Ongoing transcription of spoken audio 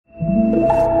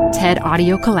TED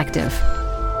Audio Collective.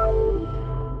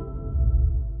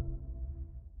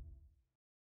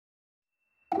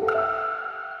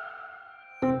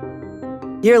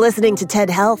 You're listening to TED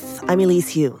Health. I'm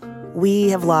Elise Hu. We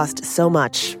have lost so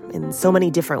much in so many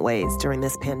different ways during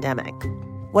this pandemic.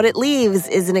 What it leaves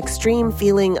is an extreme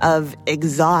feeling of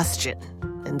exhaustion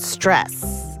and stress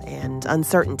and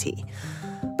uncertainty.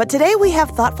 But today we have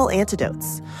thoughtful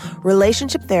antidotes.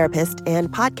 Relationship therapist and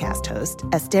podcast host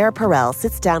Esther Perel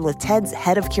sits down with TED's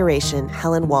head of curation,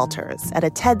 Helen Walters, at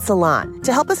a TED salon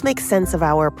to help us make sense of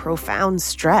our profound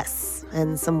stress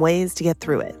and some ways to get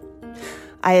through it.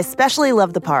 I especially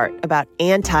love the part about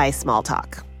anti-small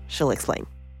talk. She'll explain.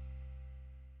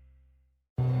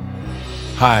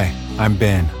 Hi, I'm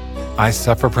Ben. I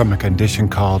suffer from a condition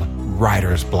called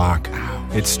writer's block.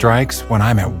 It strikes when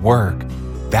I'm at work.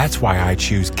 That's why I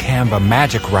choose Canva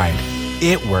Magic Write.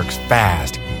 It works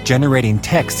fast, generating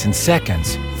texts in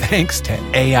seconds, thanks to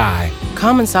AI.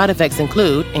 Common side effects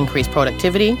include increased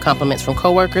productivity, compliments from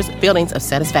coworkers, feelings of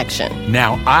satisfaction.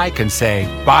 Now I can say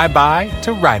bye-bye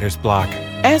to writer's block.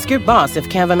 Ask your boss if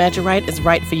Canva Magic Write is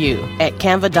right for you at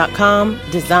canva.com,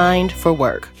 designed for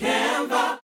work.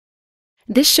 Canva.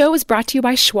 This show is brought to you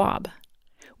by Schwab.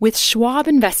 With Schwab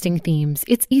investing themes,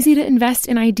 it's easy to invest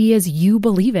in ideas you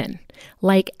believe in,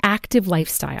 like active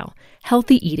lifestyle,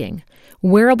 healthy eating,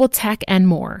 wearable tech, and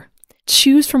more.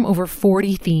 Choose from over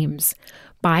 40 themes.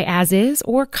 Buy as is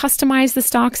or customize the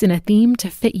stocks in a theme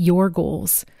to fit your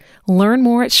goals. Learn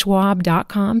more at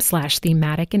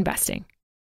schwab.com/thematic investing.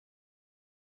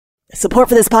 Support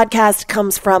for this podcast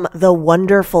comes from The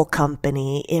Wonderful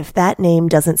Company. If that name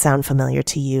doesn't sound familiar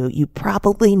to you, you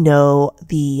probably know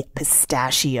the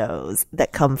pistachios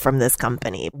that come from this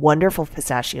company. Wonderful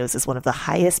Pistachios is one of the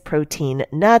highest protein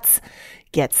nuts.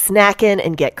 Get snackin'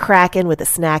 and get crackin' with a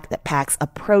snack that packs a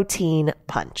protein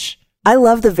punch. I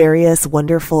love the various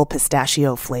wonderful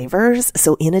pistachio flavors.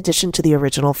 So in addition to the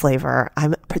original flavor,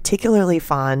 I'm particularly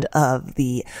fond of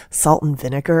the salt and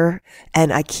vinegar,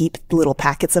 and I keep little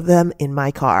packets of them in my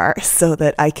car so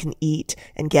that I can eat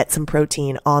and get some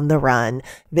protein on the run.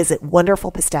 Visit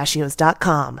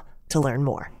wonderfulpistachios.com to learn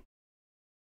more.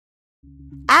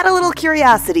 Add a little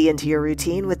curiosity into your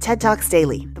routine with TED Talks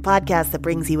Daily, the podcast that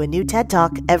brings you a new TED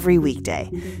Talk every weekday.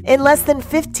 In less than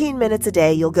 15 minutes a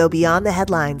day, you'll go beyond the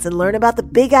headlines and learn about the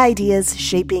big ideas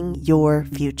shaping your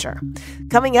future.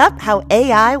 Coming up, how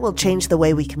AI will change the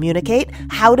way we communicate,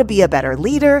 how to be a better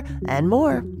leader, and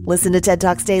more. Listen to TED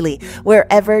Talks Daily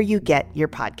wherever you get your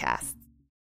podcasts.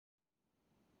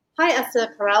 Hi,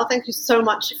 Esther Perel. Thank you so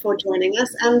much for joining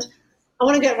us. And I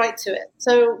want to get right to it.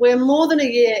 So we're more than a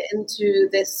year into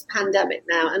this pandemic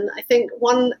now, and I think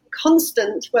one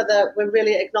constant, whether we're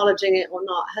really acknowledging it or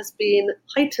not, has been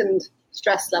heightened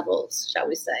stress levels, shall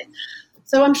we say.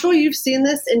 So I'm sure you've seen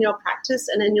this in your practice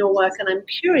and in your work, and I'm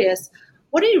curious,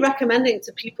 what are you recommending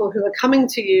to people who are coming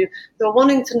to you, who are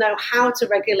wanting to know how to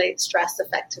regulate stress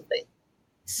effectively?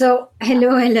 So,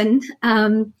 hello, Helen.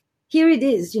 Here it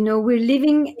is. We're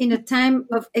living in a time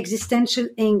of existential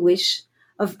anguish,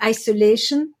 of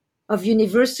isolation, of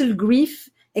universal grief,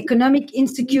 economic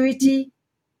insecurity,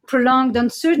 prolonged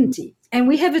uncertainty. And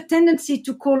we have a tendency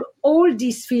to call all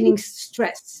these feelings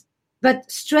stress. But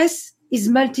stress is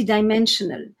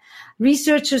multidimensional.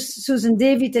 Researchers Susan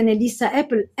David and Elissa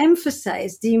Epel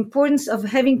emphasize the importance of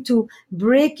having to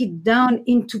break it down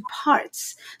into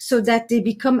parts so that they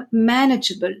become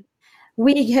manageable.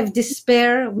 We have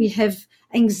despair, we have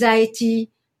anxiety,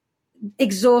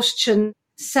 exhaustion,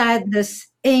 sadness,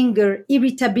 anger,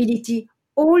 irritability.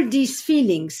 All these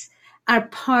feelings are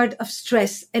part of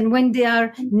stress. And when they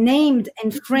are named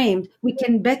and framed, we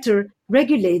can better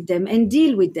regulate them and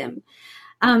deal with them.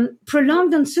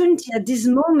 Prolonged uncertainty at this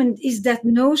moment is that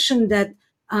notion that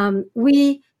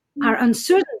we are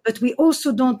uncertain, but we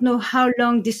also don't know how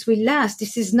long this will last.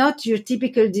 This is not your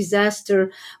typical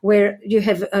disaster where you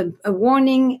have a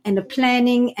warning and a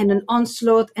planning and an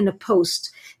onslaught and a post.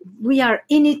 We are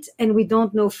in it and we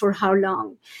don't know for how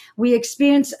long. We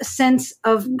experience a sense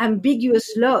of ambiguous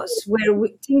loss where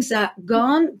things are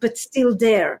gone but still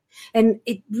there. And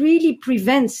it really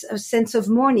prevents a sense of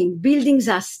mourning. Buildings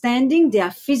are standing, they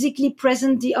are physically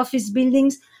present, the office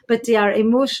buildings, but they are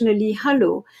emotionally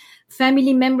hollow.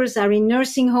 Family members are in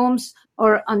nursing homes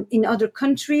or in other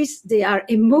countries. They are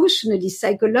emotionally,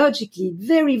 psychologically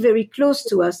very, very close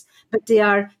to us, but they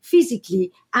are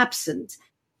physically absent.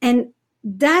 And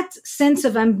that sense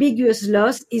of ambiguous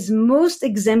loss is most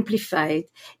exemplified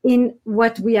in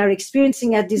what we are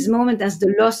experiencing at this moment as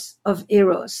the loss of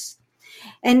eros.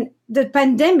 And the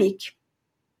pandemic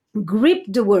grip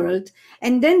the world,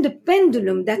 and then the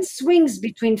pendulum that swings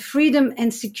between freedom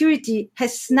and security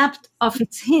has snapped off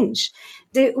its hinge.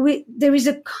 There is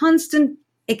a constant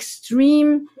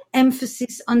extreme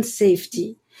emphasis on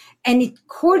safety, and it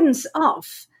cordons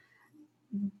off.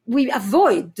 We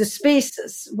avoid the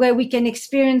spaces where we can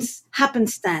experience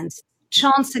happenstance,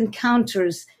 chance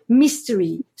encounters,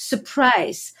 mystery,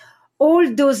 surprise, all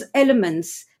those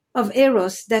elements of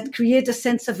Eros that create a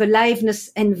sense of aliveness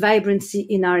and vibrancy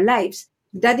in our lives.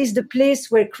 That is the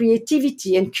place where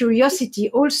creativity and curiosity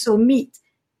also meet.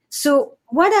 So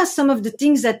what are some of the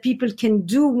things that people can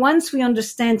do once we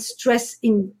understand stress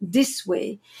in this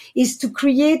way is to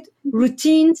create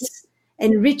routines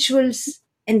and rituals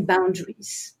and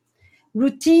boundaries.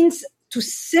 Routines to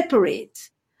separate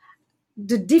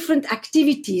the different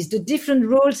activities, the different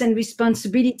roles and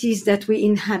responsibilities that we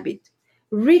inhabit.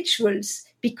 Rituals,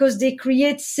 because they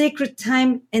create sacred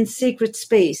time and sacred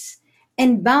space.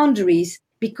 And boundaries,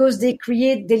 because they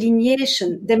create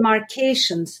delineation,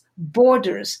 demarcations,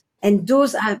 borders. And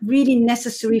those are really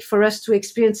necessary for us to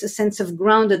experience a sense of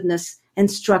groundedness and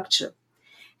structure.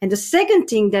 And the second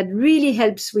thing that really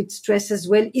helps with stress as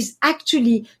well is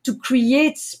actually to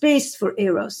create space for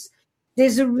Eros.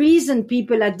 There's a reason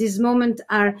people at this moment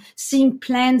are seeing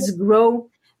plants grow,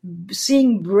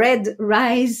 seeing bread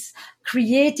rise,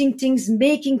 creating things,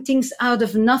 making things out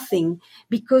of nothing.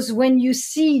 Because when you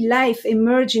see life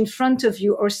emerge in front of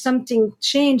you or something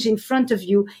change in front of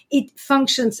you, it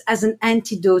functions as an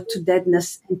antidote to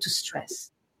deadness and to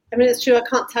stress. I mean, it's true. I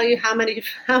can't tell you how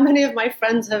many of my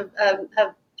friends have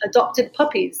adopted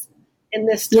puppies in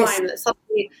this time. Yes. That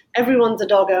suddenly everyone's a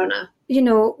dog owner. You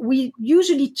know, we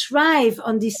usually thrive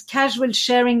on this casual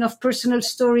sharing of personal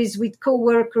stories with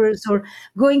coworkers, or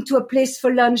going to a place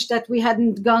for lunch that we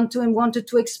hadn't gone to and wanted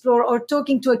to explore, or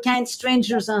talking to a kind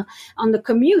strangers on the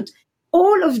commute.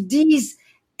 All of these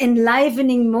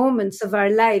enlivening moments of our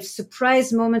lives,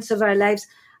 surprise moments of our lives,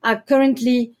 are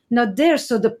currently not there.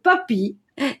 So the puppy,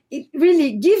 it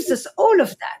really gives us all of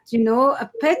that, you know, a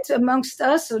pet amongst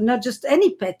us, or not just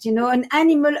any pet, you know, an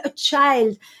animal, a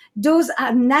child. Those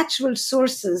are natural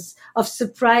sources of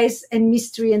surprise and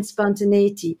mystery and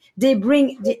spontaneity. They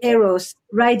bring the Eros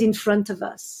right in front of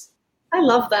us. I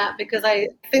love that, because I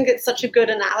think it's such a good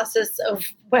analysis of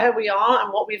where we are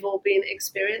and what we've all been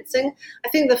experiencing. I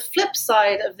think the flip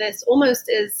side of this almost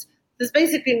is there's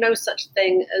basically no such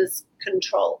thing as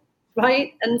control,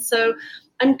 right? And so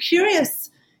I'm curious,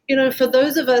 you know, for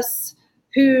those of us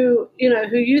who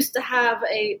used to have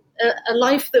a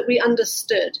life that we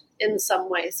understood in some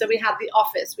way. So we had the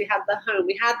office, we had the home,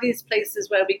 we had these places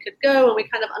where we could go, and we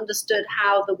kind of understood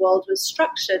how the world was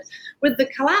structured. With the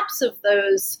collapse of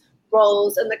those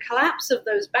roles and the collapse of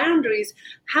those boundaries,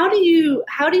 how do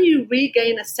you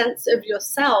regain a sense of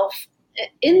yourself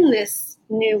in this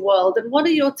new world? And what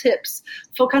are your tips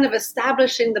for kind of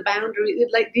establishing the boundary,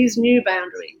 like these new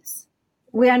boundaries?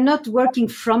 We are not working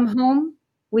from home.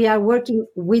 We are working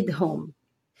with home.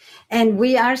 And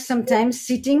we are sometimes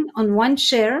sitting on one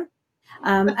chair.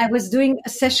 I was doing a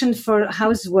session for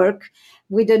housework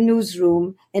with a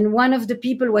newsroom, and one of the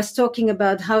people was talking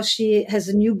about how she has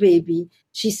a new baby.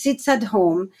 She sits at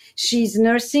home. She's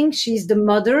nursing. She's the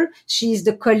mother. She's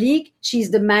the colleague.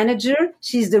 She's the manager.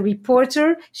 She's the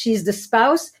reporter. She's the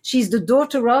spouse. She's the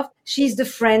daughter of. She's the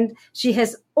friend. She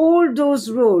has all those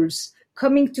roles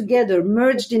coming together,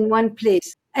 merged in one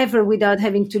place, ever without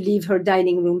having to leave her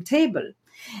dining room table.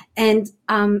 And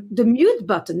the mute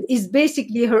button is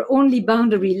basically her only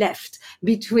boundary left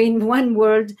between one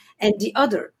world and the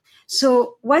other.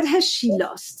 So what has she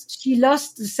lost? She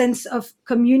lost the sense of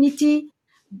community,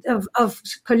 of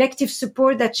collective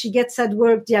support that she gets at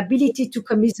work, the ability to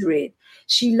commiserate.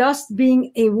 She lost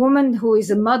being a woman who is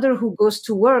a mother who goes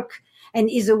to work and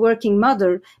is a working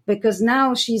mother, because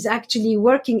now she's actually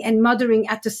working and mothering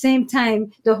at the same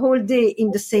time the whole day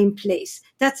in the same place.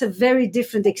 That's a very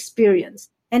different experience.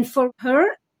 And for her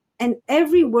and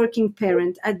every working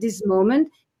parent at this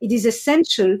moment, it is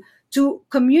essential to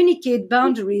communicate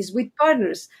boundaries with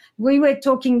partners. We were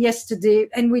talking yesterday,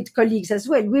 and with colleagues as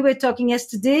well. We were talking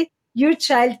yesterday, your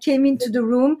child came into the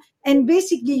room and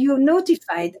basically you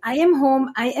notified, I am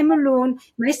home, I am alone,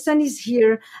 my son is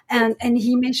here, and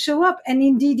he may show up. And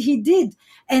indeed he did.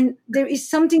 And there is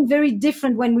something very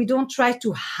different when we don't try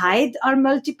to hide our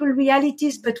multiple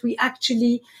realities, but we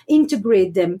actually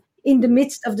integrate them in the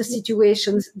midst of the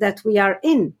situations that we are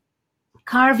in.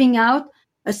 Carving out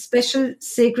a special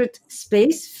sacred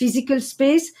space, physical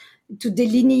space, to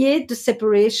delineate the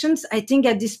separations, I think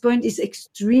at this point is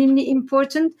extremely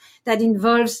important. That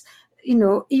involves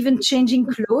even changing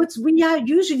clothes. We are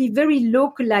usually very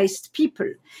localized people,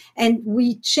 and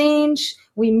we change,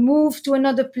 we move to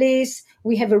another place.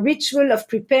 We have a ritual of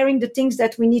preparing the things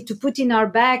that we need to put in our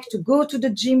bag to go to the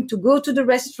gym, to go to the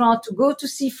restaurant, to go to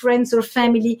see friends or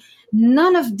family.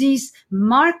 None of these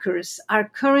markers are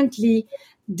currently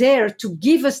there to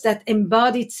give us that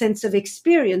embodied sense of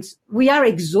experience. We are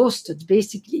exhausted,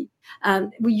 basically.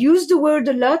 We use the word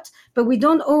a lot, but we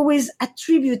don't always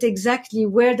attribute exactly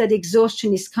where that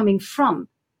exhaustion is coming from.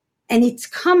 And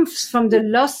it comes from the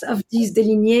loss of these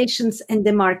delineations and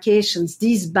demarcations,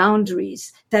 these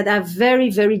boundaries that are very,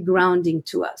 very grounding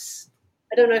to us.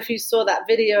 I don't know if you saw that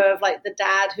video of like the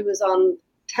dad who was on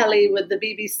telly with the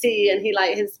BBC, and he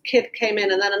like his kid came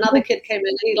in and then another kid came in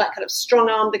and he like kind of strong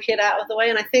armed the kid out of the way.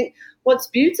 And I think what's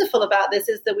beautiful about this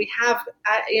is that we have,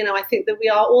 I think that we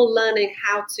are all learning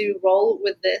how to roll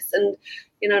with this. And,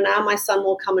 now my son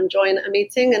will come and join a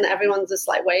meeting and everyone's just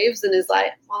like waves and is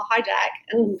like, well, hi, Jack.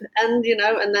 And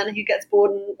then he gets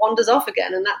bored and wanders off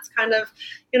again. And that's kind of,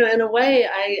 in a way,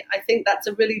 I think that's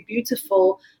a really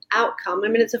beautiful outcome. I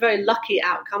mean, it's a very lucky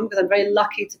outcome because I'm very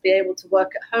lucky to be able to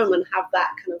work at home and have that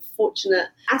kind of fortunate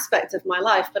aspect of my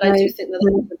life. But I do think that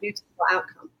that's a beautiful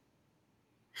outcome.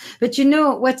 But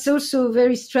what's also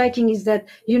very striking is that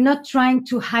you're not trying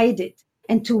to hide it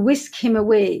and to whisk him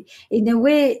away. In a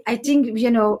way, I think,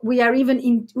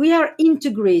 we are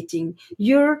integrating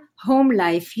your home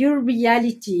life, your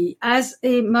reality as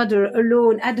a mother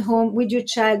alone at home with your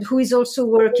child who is also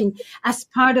working as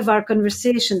part of our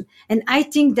conversation. And I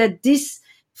think that this,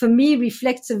 for me,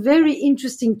 reflects a very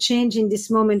interesting change in this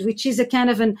moment, which is a kind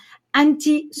of an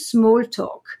anti-small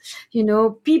talk.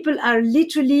 People are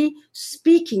literally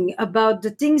speaking about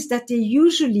the things that they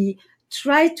usually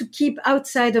try to keep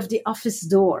outside of the office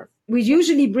door. We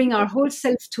usually bring our whole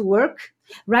self to work.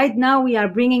 Right now, we are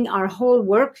bringing our whole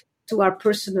work to our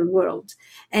personal world.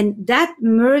 And that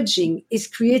merging is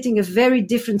creating a very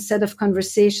different set of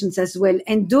conversations as well.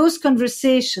 And those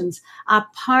conversations are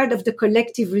part of the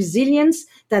collective resilience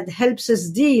that helps us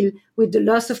deal with the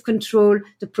loss of control,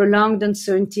 the prolonged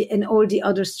uncertainty, and all the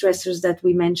other stressors that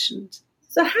we mentioned.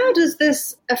 So how does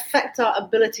this affect our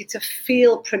ability to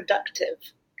feel productive?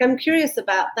 I'm curious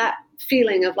about that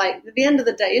feeling of like, at the end of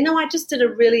the day, I just did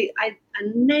I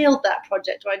nailed that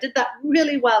project, or I did that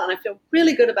really well, and I feel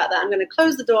really good about that. I'm going to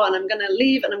close the door and I'm going to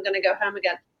leave and I'm going to go home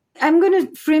again. I'm going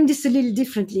to frame this a little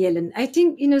differently, Ellen. I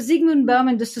think, Zygmunt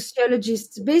Bauman, the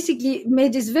sociologist, basically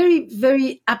made this very,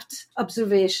 very apt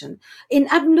observation. In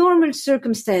abnormal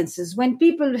circumstances, when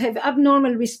people have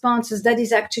abnormal responses, that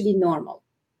is actually normal.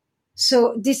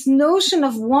 So this notion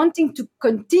of wanting to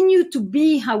continue to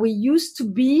be how we used to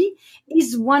be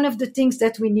is one of the things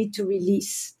that we need to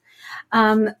release.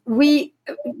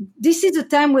 This is a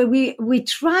time where we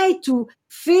try to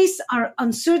face our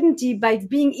uncertainty by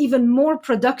being even more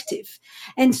productive.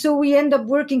 And so we end up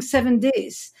working 7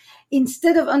 days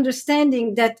instead of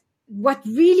understanding that what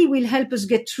really will help us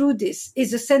get through this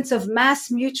is a sense of mass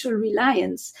mutual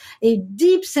reliance, a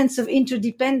deep sense of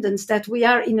interdependence, that we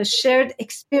are in a shared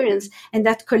experience and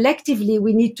that collectively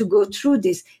we need to go through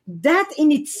this. That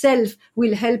in itself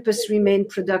will help us remain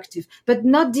productive, but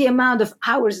not the amount of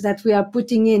hours that we are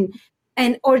putting in,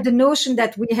 or the notion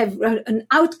that we have an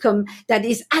outcome that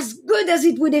is as good as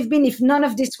it would have been if none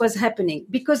of this was happening,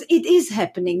 because it is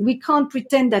happening. We can't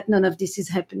pretend that none of this is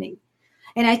happening.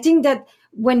 And I think that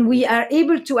when we are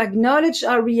able to acknowledge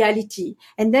our reality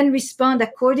and then respond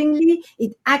accordingly,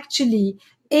 it actually,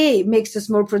 A, makes us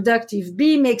more productive,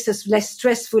 B, makes us less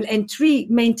stressful, and 3,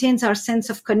 maintains our sense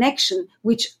of connection,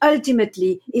 which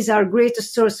ultimately is our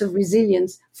greatest source of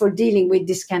resilience for dealing with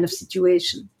this kind of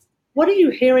situation. What are you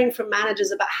hearing from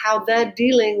managers about how they're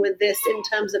dealing with this in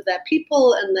terms of their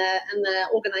people and their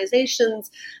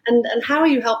organizations, and how are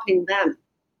you helping them?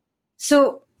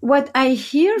 So what I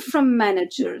hear from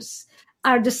managers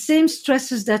are the same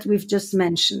stresses that we've just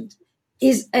mentioned,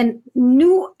 is a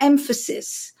new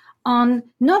emphasis on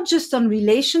not just on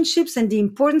relationships and the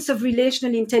importance of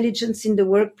relational intelligence in the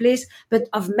workplace, but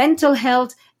of mental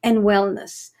health and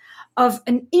wellness, of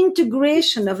an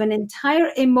integration of an entire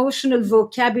emotional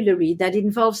vocabulary that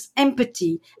involves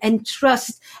empathy and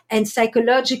trust and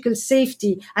psychological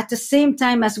safety at the same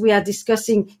time as we are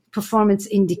discussing performance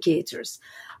indicators.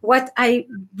 What I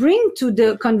bring to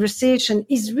the conversation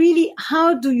is really,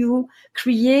 how do you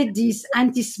create these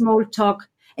anti-small talk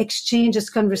exchanges,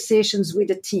 conversations with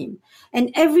a team.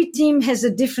 And every team has a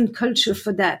different culture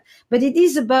for that. But it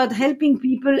is about helping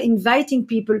people, inviting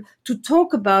people to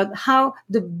talk about how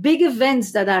the big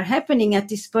events that are happening at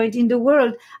this point in the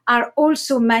world are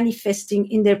also manifesting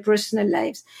in their personal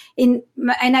lives. And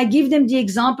I give them the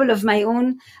example of my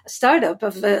own startup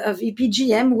of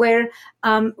EPGM, where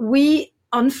we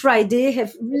on Friday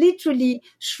have literally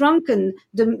shrunken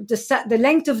the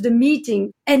length of the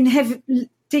meeting and have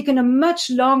taken a much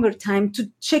longer time to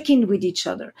check in with each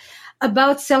other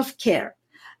about self-care,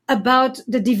 about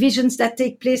the divisions that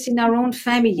take place in our own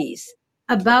families,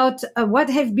 about what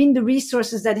have been the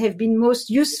resources that have been most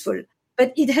useful.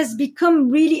 But it has become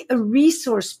really a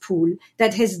resource pool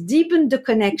that has deepened the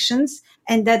connections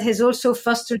and that has also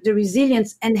fostered the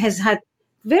resilience and has had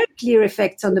very clear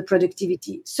effects on the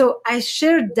productivity. So I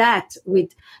share that with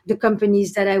the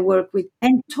companies that I work with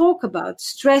and talk about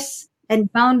stress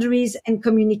and boundaries and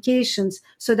communications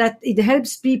so that it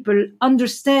helps people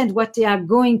understand what they are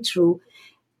going through,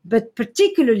 but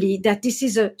particularly that this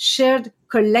is a shared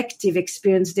collective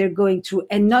experience they're going through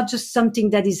and not just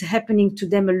something that is happening to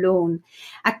them alone.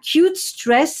 Acute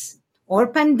stress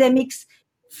or pandemics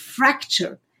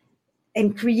fracture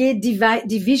and create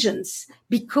divisions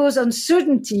because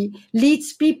uncertainty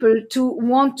leads people to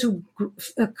want to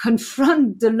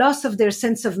confront the loss of their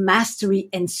sense of mastery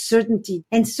and certainty.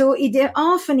 And so it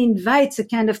often invites a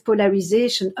kind of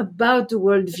polarization about the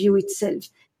worldview itself.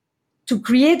 To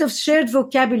create a shared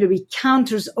vocabulary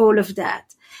counters all of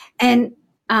that. And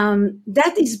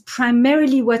that is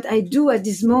primarily what I do at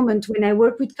this moment when I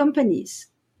work with companies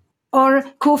or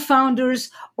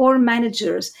co-founders or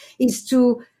managers, is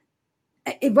to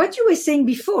what you were saying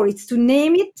before, it's to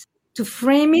name it, to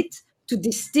frame it, to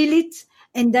distill it,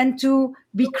 and then to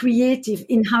be creative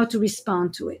in how to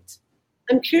respond to it.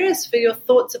 I'm curious for your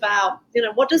thoughts about,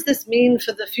 what does this mean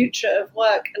for the future of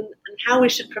work and how we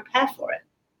should prepare for it?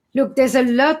 Look, there's a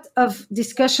lot of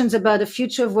discussions about the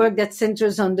future of work that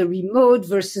centers on the remote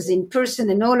versus in person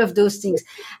and all of those things.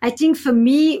 I think for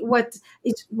me, what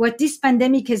this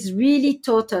pandemic has really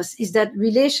taught us is that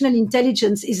relational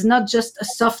intelligence is not just a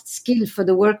soft skill for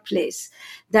the workplace,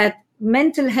 that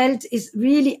mental health is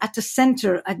really at the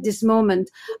center at this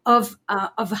moment of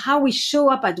how we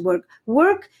show up at work.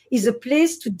 Work is a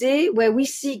place today where we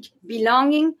seek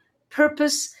belonging,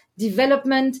 purpose,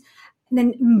 development,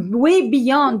 and then way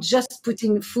beyond just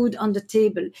putting food on the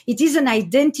table. It is an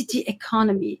identity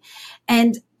economy.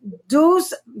 And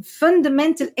those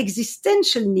fundamental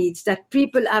existential needs that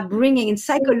people are bringing and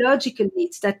psychological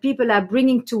needs that people are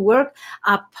bringing to work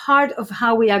are part of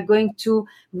how we are going to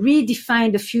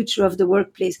redefine the future of the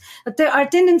workplace. But there are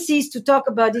tendencies to talk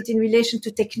about it in relation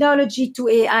to technology, to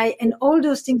AI, and all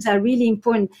those things are really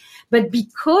important. But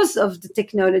because of the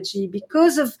technology,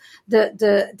 because of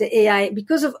the AI,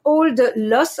 because of all the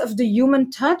loss of the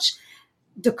human touch,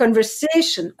 the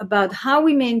conversation about how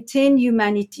we maintain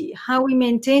humanity, how we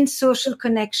maintain social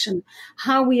connection,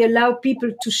 how we allow people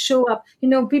to show up.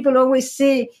 People always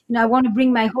say, I want to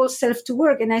bring my whole self to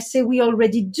work. And I say, we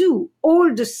already do.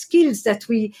 All the skills that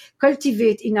we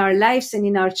cultivate in our lives and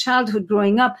in our childhood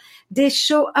growing up, they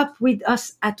show up with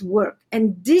us at work.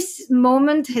 And this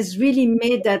moment has really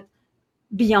made that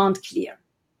beyond clear.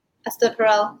 Esther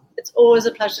Perel, it's always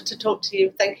a pleasure to talk to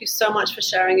you. Thank you so much for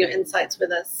sharing your insights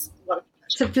with us.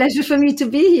 It's a pleasure for me to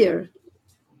be here.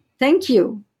 Thank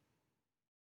you.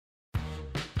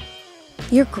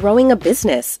 You're growing a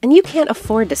business and you can't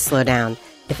afford to slow down.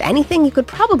 If anything, you could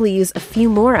probably use a few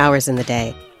more hours in the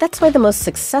day. That's why the most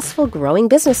successful growing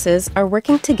businesses are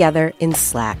working together in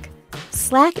Slack.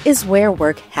 Slack is where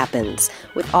work happens,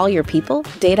 with all your people,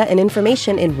 data, and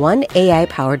information in one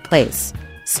AI-powered place.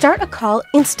 Start a call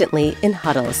instantly in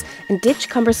huddles and ditch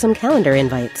cumbersome calendar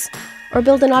invites. Or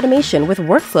build an automation with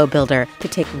Workflow Builder to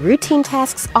take routine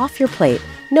tasks off your plate,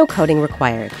 no coding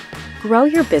required. Grow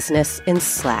your business in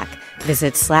Slack.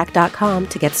 Visit slack.com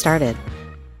to get started.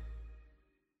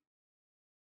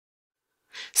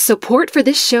 Support for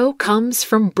this show comes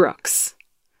from Brooks.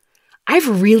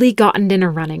 I've really gotten into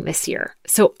running this year,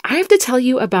 so I have to tell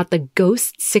you about the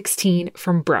Ghost 16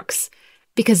 from Brooks,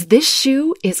 because this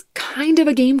shoe is kind of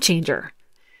a game changer.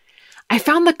 I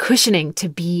found the cushioning to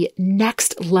be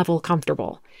next level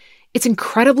comfortable. It's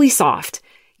incredibly soft,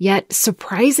 yet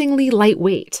surprisingly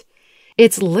lightweight.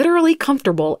 It's literally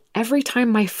comfortable every time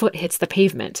my foot hits the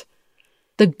pavement.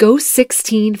 The Ghost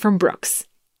 16 from Brooks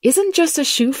isn't just a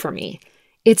shoe for me.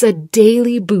 It's a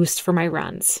daily boost for my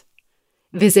runs.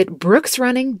 Visit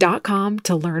brooksrunning.com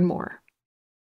to learn more.